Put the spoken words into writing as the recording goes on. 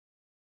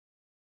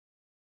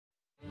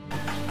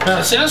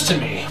Sounds to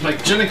me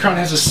like Genocron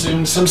has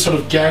assumed some sort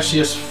of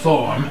gaseous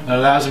form that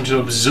allows him to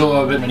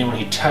absorb anyone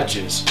he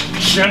touches.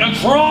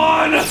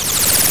 Genocron!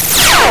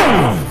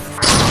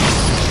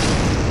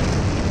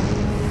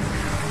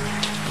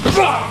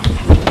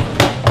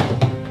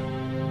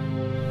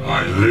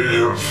 I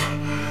live.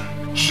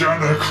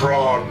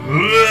 Genocron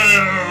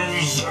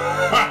lives!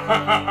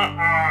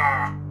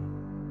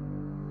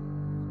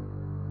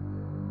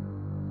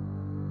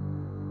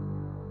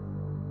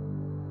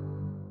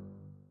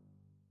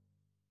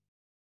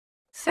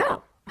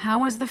 So, how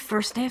was the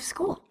first day of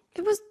school?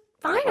 It was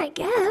fine, I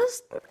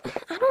guess.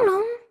 I don't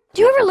know.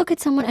 Do you ever look at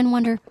someone and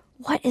wonder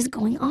what is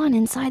going on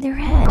inside their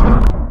head?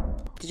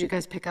 Did you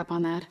guys pick up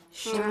on that?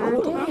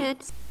 Sure did.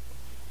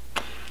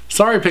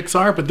 Sorry,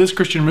 Pixar, but this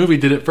Christian movie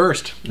did it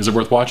first. Is it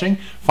worth watching?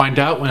 Find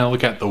out when I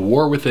look at The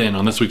War Within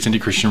on this week's Indy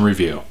Christian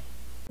Review.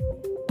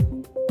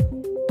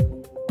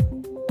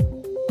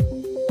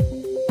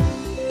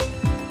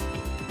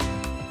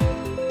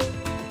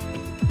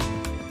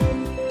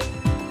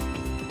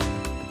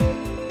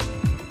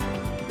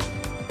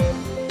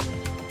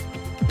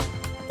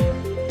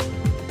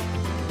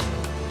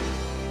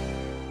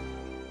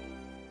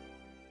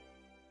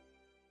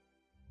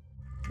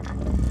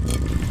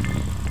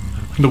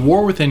 The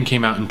War Within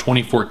came out in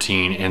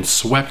 2014 and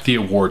swept the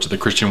awards at the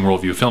Christian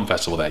Worldview Film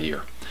Festival that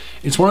year.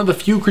 It's one of the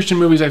few Christian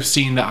movies I've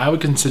seen that I would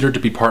consider to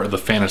be part of the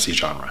fantasy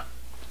genre.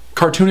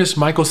 Cartoonist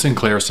Michael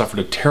Sinclair suffered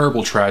a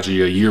terrible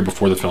tragedy a year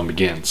before the film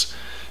begins.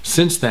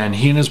 Since then,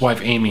 he and his wife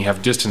Amy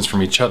have distanced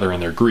from each other in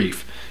their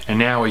grief, and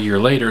now a year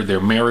later,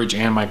 their marriage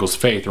and Michael's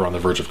faith are on the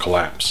verge of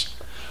collapse.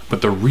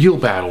 But the real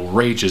battle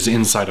rages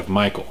inside of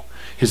Michael.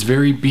 His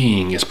very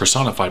being is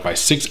personified by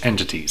 6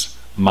 entities: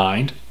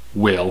 mind,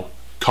 will,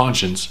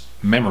 conscience,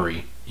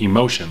 memory,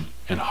 emotion,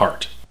 and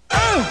heart.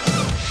 Wind,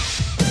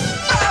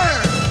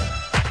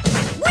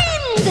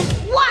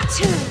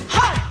 water,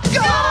 heart,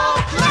 go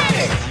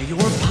planet! By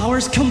your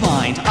powers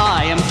combined,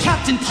 I am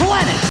Captain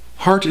Planet!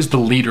 Heart is the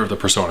leader of the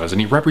personas,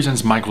 and he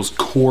represents Michael's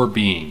core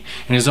being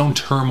and his own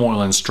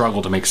turmoil and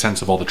struggle to make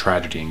sense of all the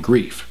tragedy and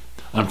grief.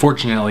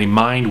 Unfortunately,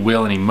 mind,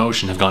 will, and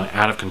emotion have gone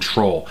out of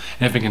control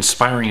and have been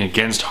conspiring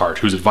against Heart,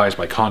 who's advised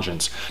by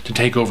conscience, to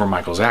take over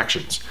Michael's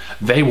actions.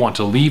 They want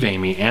to leave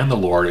Amy and the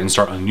Lord and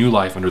start a new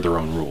life under their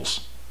own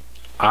rules.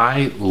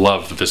 I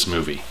love this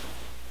movie.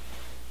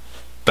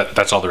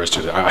 That's all there is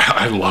to it.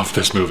 I love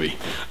this movie.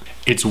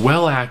 It's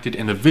well acted,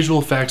 and the visual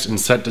effects and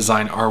set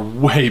design are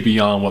way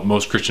beyond what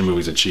most Christian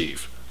movies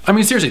achieve. I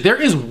mean, seriously,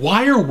 there is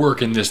wire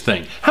work in this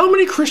thing. How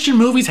many Christian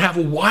movies have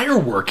wire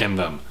work in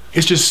them?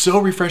 It's just so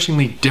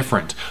refreshingly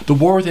different. The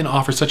War Within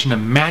offers such an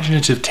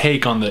imaginative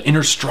take on the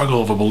inner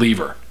struggle of a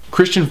believer.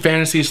 Christian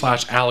fantasy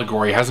 /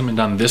 allegory hasn't been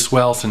done this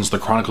well since the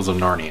Chronicles of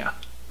Narnia.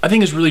 I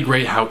think it's really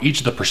great how each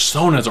of the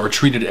personas are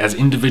treated as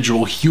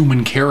individual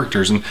human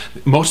characters, and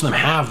most of them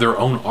have their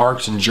own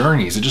arcs and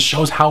journeys. It just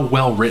shows how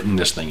well written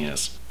this thing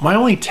is. My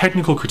only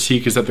technical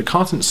critique is that the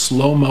constant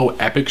slow-mo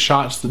epic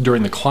shots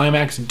during the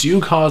climax do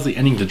cause the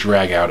ending to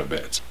drag out a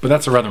bit. But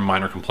that's a rather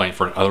minor complaint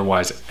for an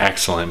otherwise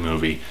excellent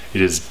movie.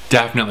 It is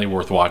definitely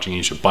worth watching.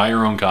 You should buy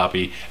your own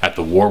copy at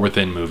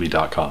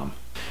thewarwithinmovie.com.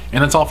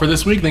 And that's all for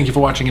this week. Thank you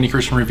for watching Indy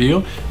Christian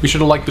Review. Be sure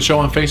to like the show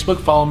on Facebook,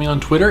 follow me on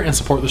Twitter, and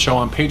support the show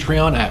on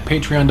Patreon at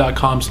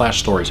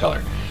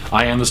patreon.com/storyteller.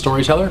 I am the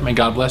Storyteller. May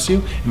God bless you,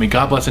 and may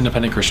God bless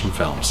independent Christian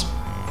films.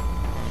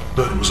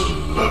 That was a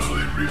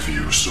lovely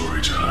review,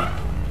 Storyteller.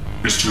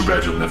 It's too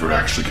bad you'll never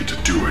actually get to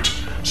do it,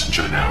 since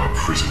you're now a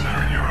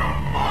prisoner in your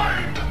own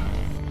mind.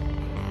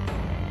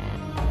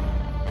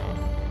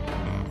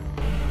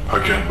 I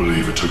can't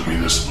believe it took me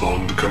this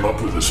long to come up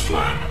with this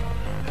plan.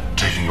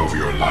 Taking over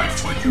your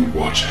life while you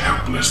watch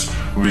helpless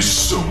will be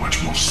so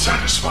much more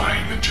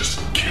satisfying than just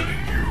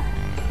killing you.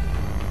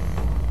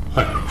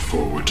 I look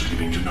forward to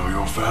getting to know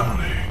your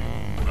family.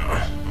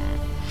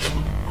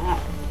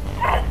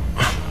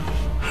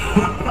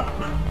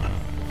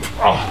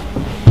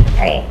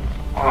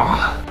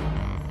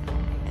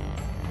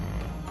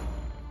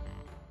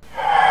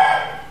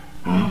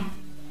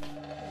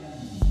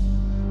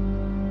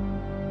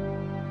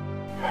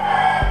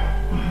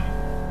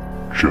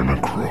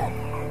 Genocron.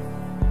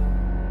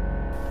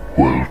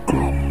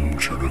 Welcome,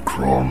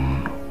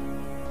 Genocron.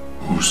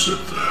 Who said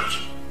that?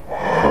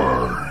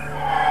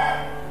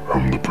 I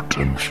am the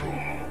potential.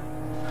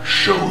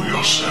 Show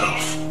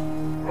yourself.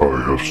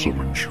 I have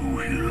summoned you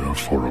here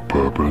for a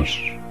purpose.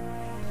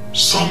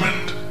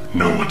 Summoned?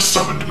 No one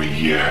summoned me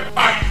here.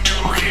 I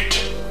took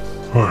it.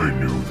 I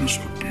knew this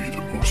would be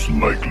the most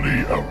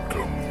likely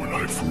outcome when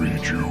I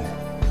freed you.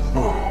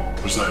 Oh,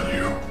 was that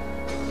you?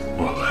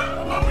 Well then,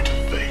 allow me to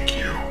thank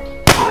you.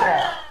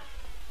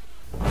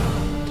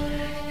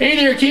 Hey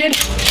there, kid.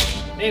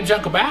 Name's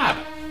Uncle Bob.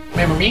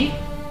 Remember me?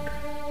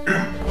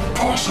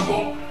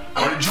 Impossible.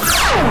 How did you...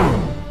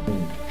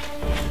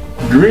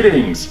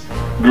 Greetings,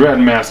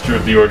 Grandmaster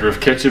of the Order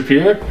of Ketchup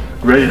here,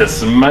 ready to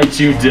smite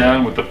you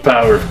down with the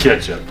power of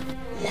ketchup.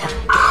 What?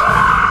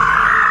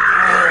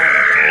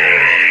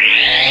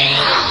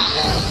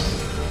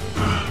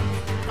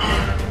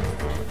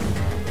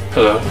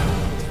 Hello,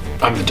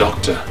 I'm the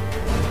Doctor.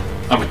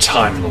 I'm a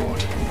Time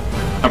Lord.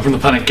 I'm from the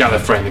planet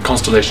Gallifrey in the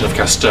constellation of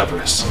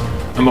Castorpus.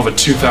 I'm over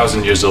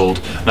 2,000 years old,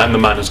 and I'm the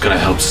man who's gonna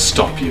help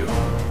stop you.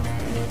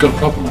 Got a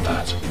problem with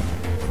that?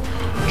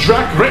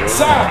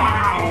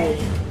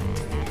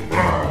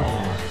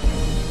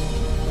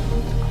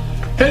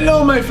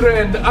 Hello, my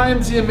friend. I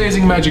am the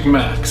amazing Magic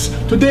Max.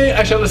 Today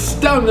I shall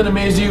astound and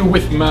amaze you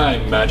with my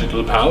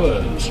magical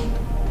powers.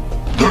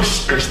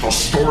 This is the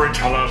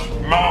Storyteller's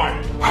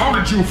mind. How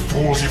did you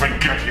fools even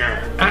get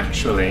here?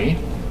 Actually,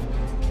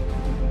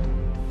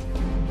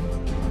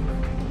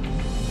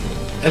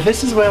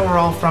 this is where we're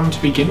all from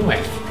to begin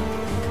with.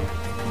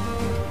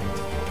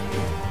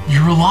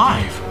 You're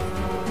alive.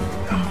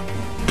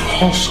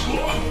 Impossible.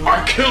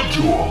 I killed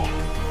you all.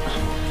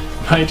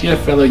 My dear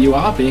fellow, you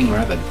are being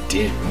rather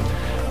dim.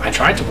 I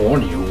tried to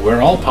warn you,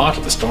 we're all part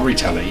of the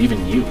Storyteller,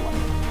 even you.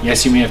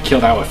 Yes, you may have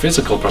killed our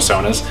physical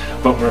personas,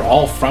 but we're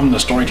all from the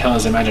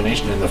Storyteller's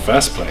imagination in the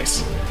first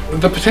place.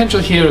 The potential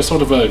here is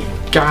sort of a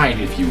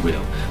guide, if you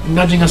will,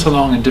 nudging us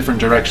along in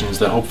different directions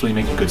that hopefully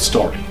make a good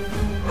story.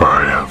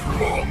 I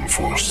have long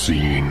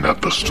foreseen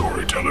that the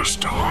Storyteller's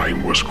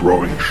time was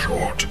growing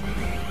short,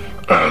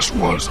 as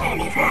was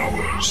all of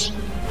ours.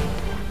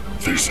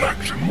 This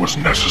action was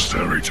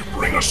necessary to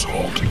bring us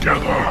all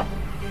together.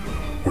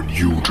 When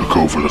you took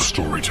over the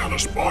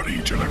Storyteller's body,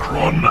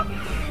 Genocron,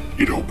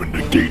 it opened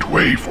a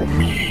gateway for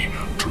me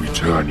to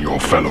return your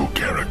fellow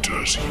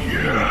characters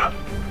here.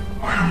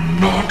 I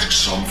am not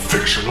some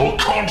fictional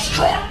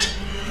construct.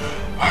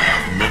 I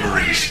have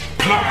memories,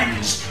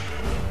 plans.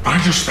 I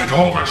just spent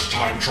all this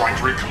time trying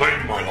to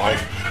reclaim my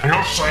life, and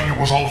you're saying it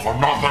was all for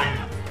nothing?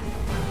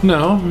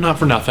 No, not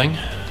for nothing.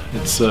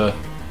 It's,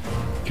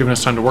 giving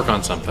us time to work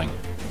on something.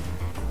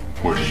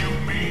 What do you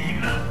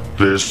mean?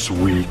 This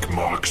week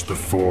marks the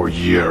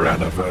 4-year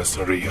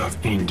anniversary of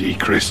Indy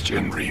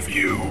Christian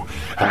Review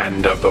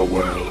and of the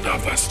world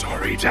of the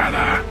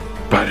Storyteller.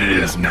 But it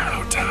is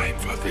now time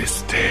for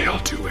this tale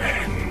to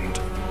end.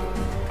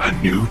 A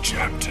new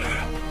chapter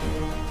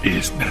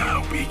is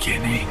now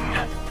beginning.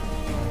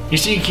 You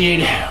see,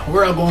 kid,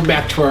 we're all going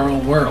back to our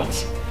own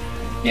worlds.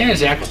 Yeah,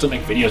 Zack will still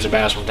make videos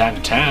about us from time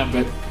to time,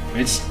 but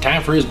it's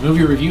time for his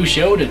movie review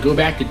show to go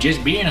back to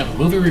just being a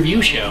movie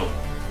review show.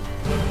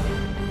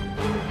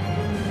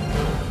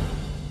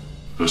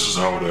 This is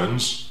how it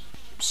ends.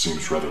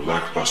 Seems rather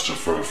lackluster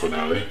for a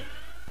finale.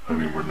 I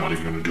mean, we're not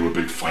even going to do a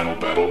big final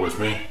battle with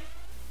me.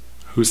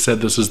 Who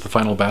said this is the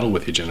final battle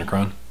with you,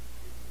 Genocron?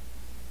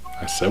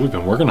 I said we've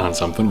been working on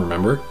something,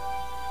 remember?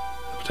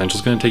 The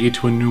potential's gonna take you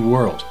to a new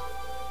world.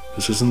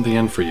 This isn't the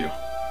end for you.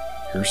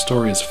 Your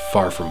story is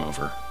far from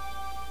over.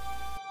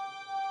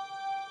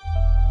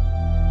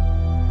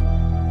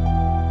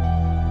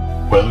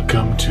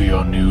 Welcome to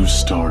your new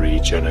story,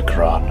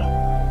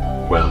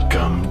 Genocron.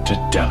 Welcome to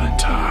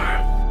Delantine.